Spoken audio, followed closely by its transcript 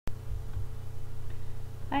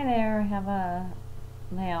Hi there, I have a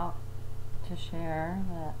layout to share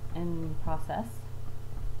in process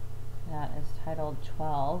that is titled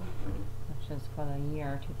 12, which is for the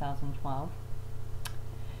year 2012.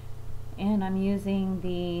 And I'm using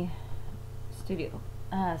the Studio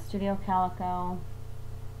Calico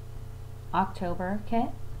October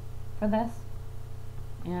kit for this.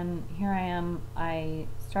 And here I am. I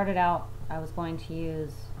started out, I was going to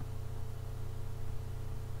use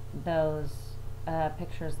those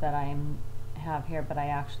pictures that I have here, but I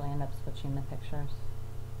actually end up switching the pictures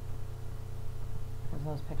because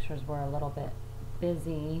those pictures were a little bit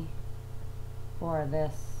busy for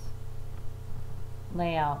this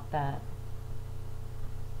layout that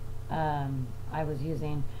I was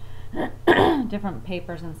using different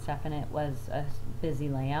papers and stuff, and it was a busy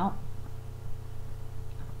layout.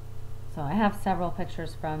 So I have several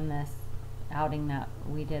pictures from this outing that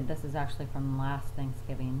we did. This is actually from last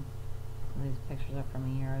Thanksgiving. These pictures are from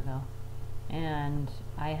a year ago. And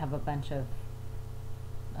I have a bunch of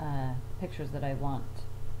pictures that I want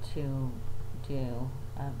to do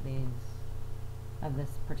of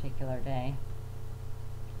this particular day.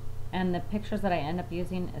 And the pictures that I end up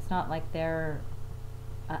using, it's not like they're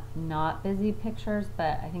not busy pictures,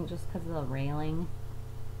 but I think just because of the railing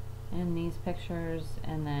in these pictures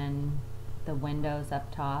and then the windows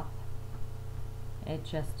up top, it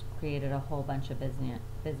just created a whole bunch of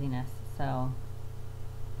busyness. So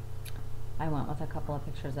I went with a couple of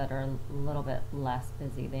pictures that are a little bit less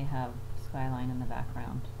busy. They have skyline in the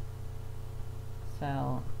background.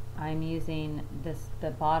 So I'm using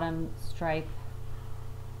the bottom stripe,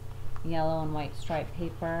 yellow and white stripe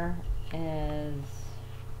paper is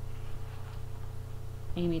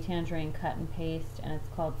Amy Tangerine cut and paste, and it's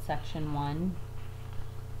called Section 1.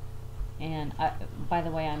 And by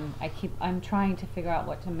the way, I'm trying to figure out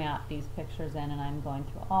what to mat these pictures in, and I'm going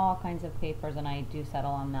through all kinds of papers, and I do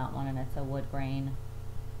settle on that one, and it's a wood grain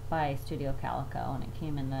by Studio Calico, and it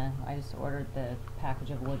came in I just ordered the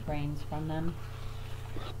package of wood grains from them.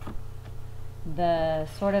 The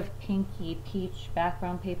sort of pinky peach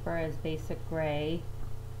background paper is basic gray,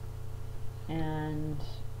 and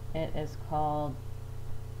it's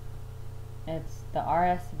the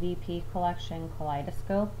RSVP collection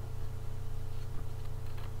Kaleidoscope.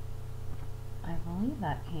 I believe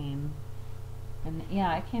that came, and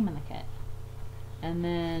yeah, it came in the kit. And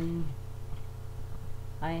then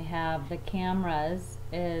I have the cameras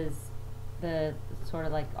is the sort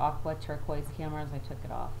of like aqua turquoise cameras. I took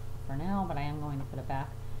it off for now, but I am going to put it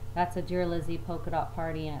back. That's a Dear Lizzie polka dot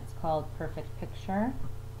party, and it's called Perfect Picture.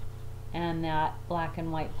 And that black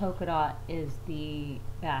and white polka dot is the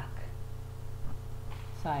back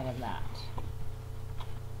side of that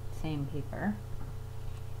same paper.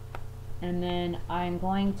 And then I'm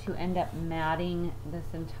going to end up matting this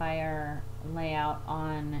entire layout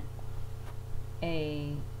on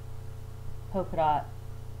a polka dot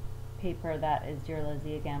paper that is Dear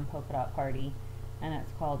Lizzie again, polka dot party, and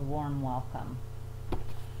it's called Warm Welcome,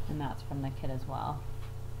 and that's from the kit as well.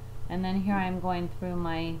 And then here I'm going through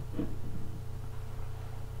my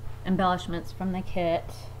embellishments from the kit,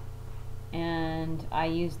 and I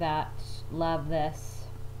use that Love This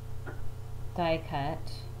die cut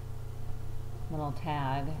little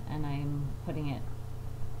tag, and I'm putting it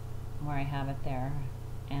where I have it there,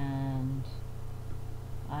 and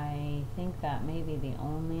I think that may be the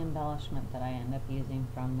only embellishment that I end up using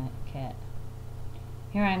from the kit.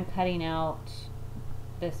 Here I'm cutting out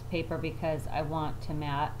this paper because I want to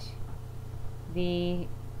mat the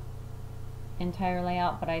entire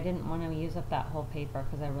layout, but I didn't want to use up that whole paper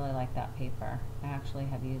because I really like that paper. I actually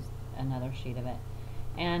have used another sheet of it,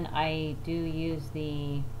 and I do use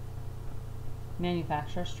the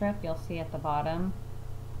manufacturer strip. You'll see at the bottom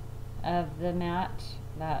of the mat,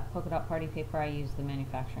 that polka dot party paper, I use the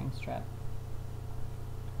manufacturing strip.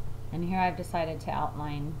 And here I've decided to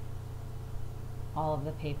outline all of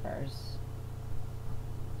the papers.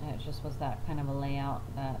 It just was that kind of a layout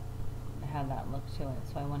that had that look to it,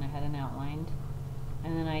 so I went ahead and outlined.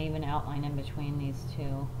 And then I even outline in between these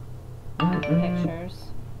two pictures.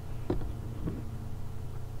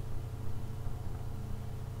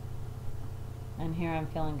 And here I'm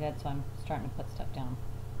feeling good, so I'm starting to put stuff down.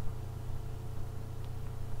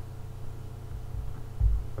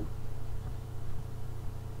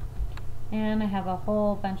 And I have a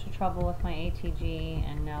whole bunch of trouble with my ATG,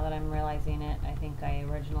 and now that I'm realizing it, I think I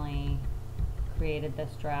originally created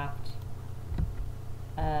this draft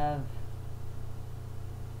of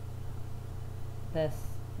this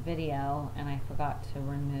video, and I forgot to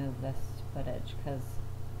remove this footage because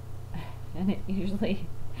and it usually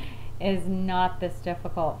is not this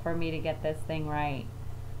difficult for me to get this thing right.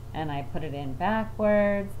 and I put it in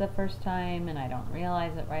backwards the first time and I don't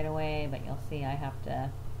realize it right away, but you'll see I have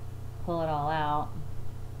to pull it all out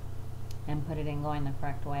and put it in going the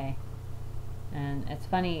correct way. And it's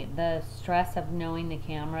funny, the stress of knowing the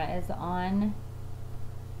camera is on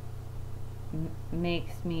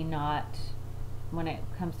makes me not, when it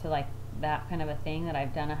comes to like that kind of a thing that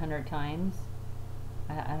I've done 100 times,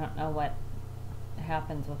 I don't know what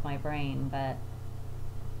happens with my brain, but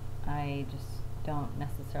I just don't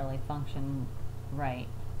necessarily function right.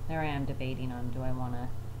 There I am debating on, do I want to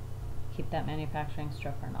keep that manufacturing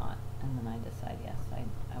strip or not, and then I decide yes,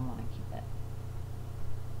 I want to keep it.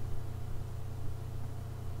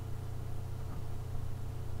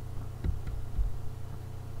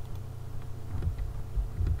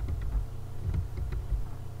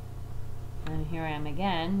 And here I am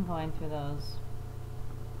again going through those,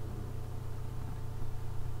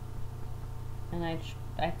 and I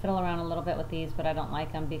fiddle around a little bit with these, but I don't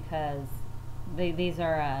like them because these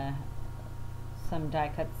are some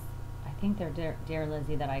die cuts. I think they're Dear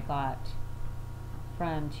Lizzie that I got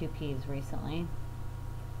from 2Ps recently,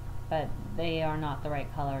 but they are not the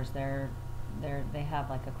right colors. They have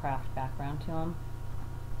like a craft background to them,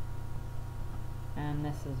 and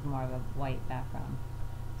this is more of a white background.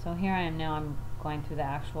 So here I am now, I'm going through the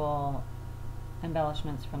actual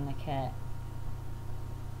embellishments from the kit.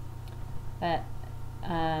 But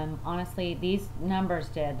honestly, these numbers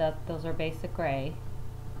those are basic gray.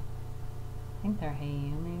 I think they're Hey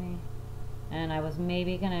You maybe. And I was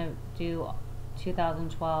maybe gonna do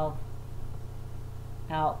 2012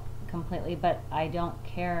 out completely, but I don't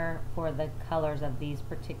care for the colors of these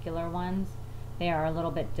particular ones. They are a little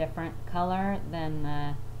bit different color than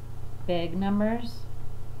the big numbers.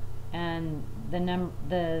 And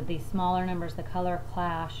the smaller numbers, the color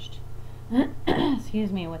clashed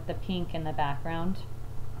excuse me, with the pink in the background,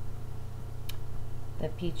 the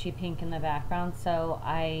peachy pink in the background, so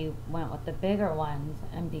I went with the bigger ones.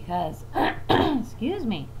 And because excuse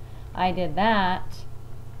me, I did that,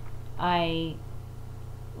 I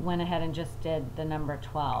went ahead and just did the number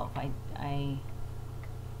 12.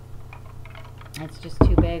 It's just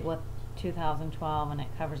too big with 2012 and it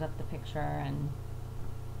covers up the picture, and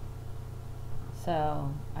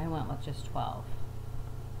so I went with just 12.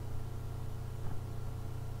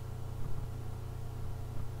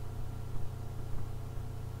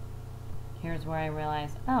 Here's where I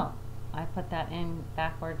realized, oh, I put that in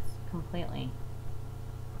backwards completely.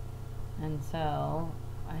 And so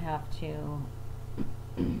I have to,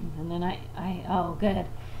 and then oh good,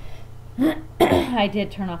 I did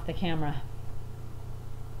turn off the camera.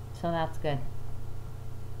 So that's good.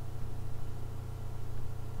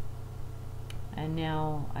 And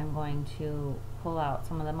now I'm going to pull out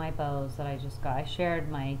some of my bows that I just got. I shared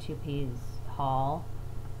my 2Ps haul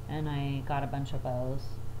and I got a bunch of bows.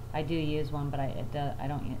 I do use one, but I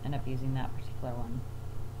don't end up using that particular one.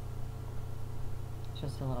 It's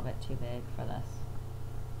just a little bit too big for this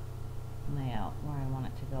layout where I want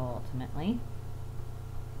it to go ultimately.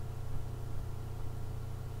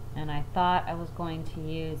 And I thought I was going to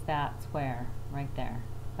use that square right there,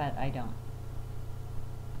 but I don't.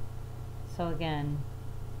 So again,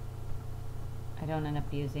 I don't end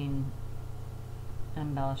up using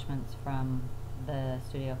embellishments from the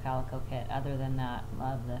Studio Calico kit. Other than that,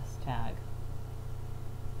 love this tag.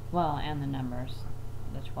 Well, and the numbers,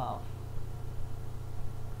 the 12.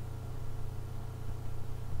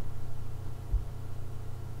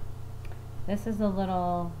 This is a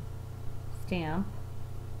little stamp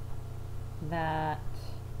that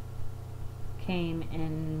came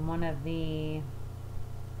in one of the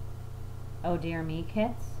Oh Dear Me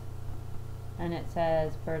kits, and it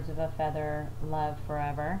says Birds of a Feather, Love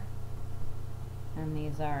Forever. And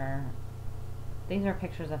these are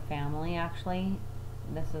pictures of family, actually.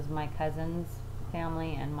 This is my cousin's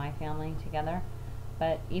family and my family together.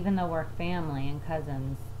 But even though we're family and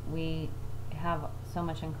cousins, we have so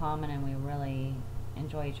much in common and we really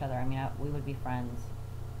enjoy each other. I mean, we would be friends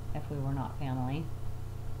if we were not family.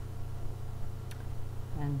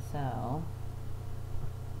 And so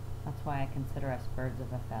that's why I consider us birds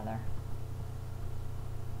of a feather.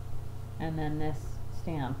 And then this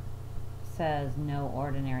stamp says No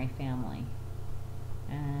Ordinary Family.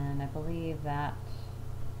 And I believe that,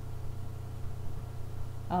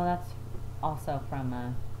 oh, that's also from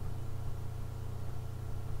a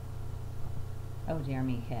Oh Dear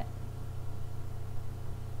Me kit.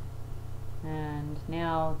 And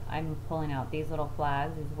now I'm pulling out these little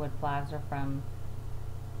flags. These wood flags are from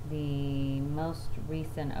the most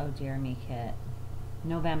recent Oh Dear Me kit,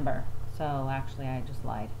 November. So actually I just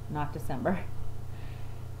lied, not December.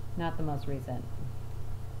 Not the most recent.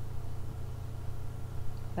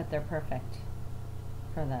 but they're perfect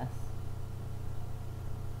for this.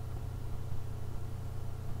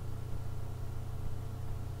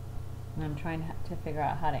 And I'm trying to figure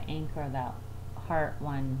out how to anchor that heart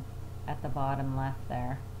one at the bottom left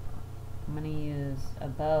there. I'm going to use a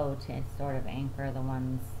bow to sort of anchor the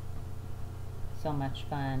ones So Much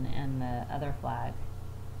Fun and the other flag,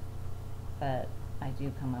 but I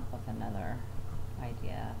do come up with another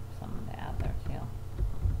idea, something to add there too.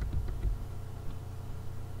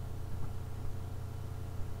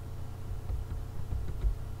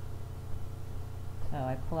 So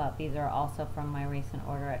I pull out, these are also from my recent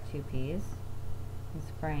order at 2Ps,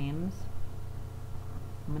 these frames.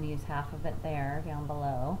 I'm going to use half of it there, down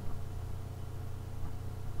below.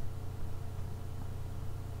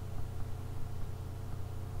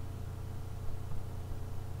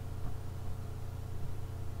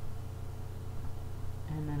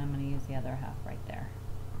 And then I'm going to use the other half right there.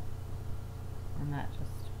 And that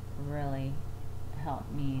just really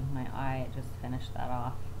helped me, my eye, it just finished that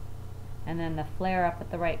off. And then the flare up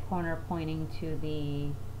at the right corner pointing to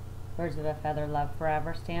the Birds of a Feather Love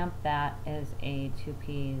Forever stamp, that is a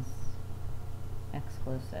 2Ps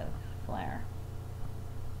exclusive flare.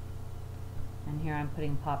 And here I'm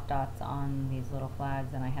putting pop dots on these little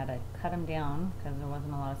flags, and I had to cut them down because there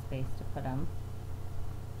wasn't a lot of space to put them.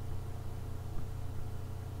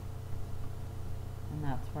 And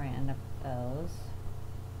that's where I end up with those.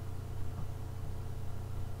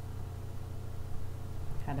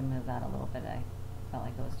 Had to move that a little bit. I felt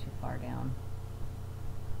like it was too far down.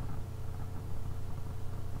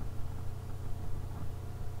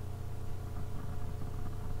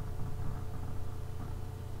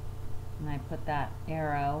 And I put that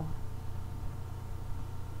arrow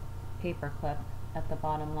paper clip at the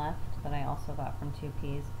bottom left that I also got from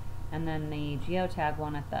 2Ps. And then the geotag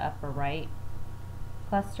one at the upper right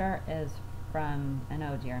cluster is from an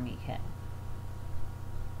Oh Dear Me kit.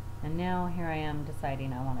 And now here I am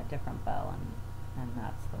deciding I want a different bow, and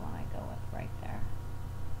that's the one I go with right there,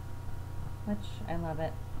 which I love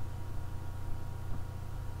it.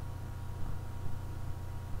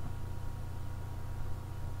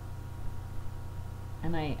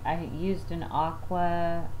 And I used an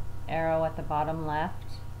aqua arrow at the bottom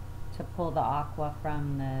left to pull the aqua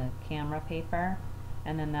from the camera paper,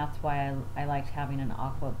 and then that's why I liked having an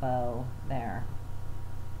aqua bow there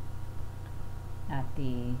at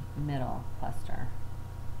the middle cluster.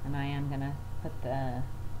 And I am going to put the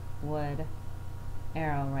wood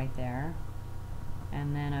arrow right there,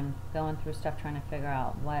 and then I'm going through stuff trying to figure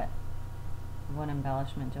out what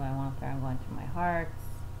embellishment do I want there. I'm going through my hearts,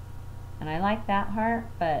 and I like that heart,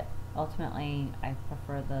 but ultimately I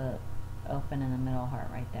prefer the open in the middle heart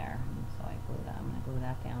right there, and so I glue that. I'm going to glue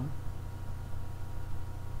that down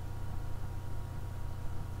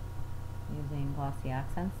using glossy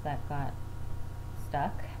accents that got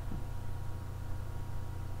stuck.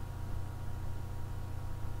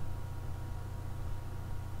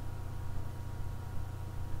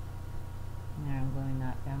 And there, I'm gluing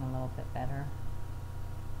that down a little bit better.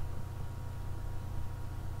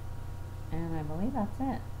 And I believe that's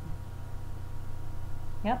it.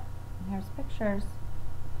 Yep, here's pictures.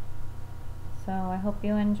 So I hope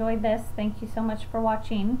you enjoyed this. Thank you so much for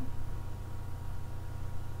watching.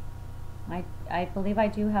 I believe I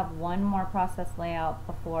do have one more process layout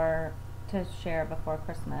to share before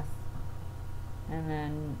Christmas, and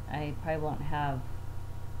then I probably won't have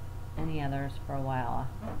any others for a while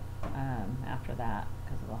after that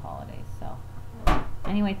because of the holidays. So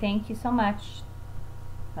anyway, thank you so much.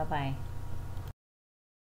 Bye bye.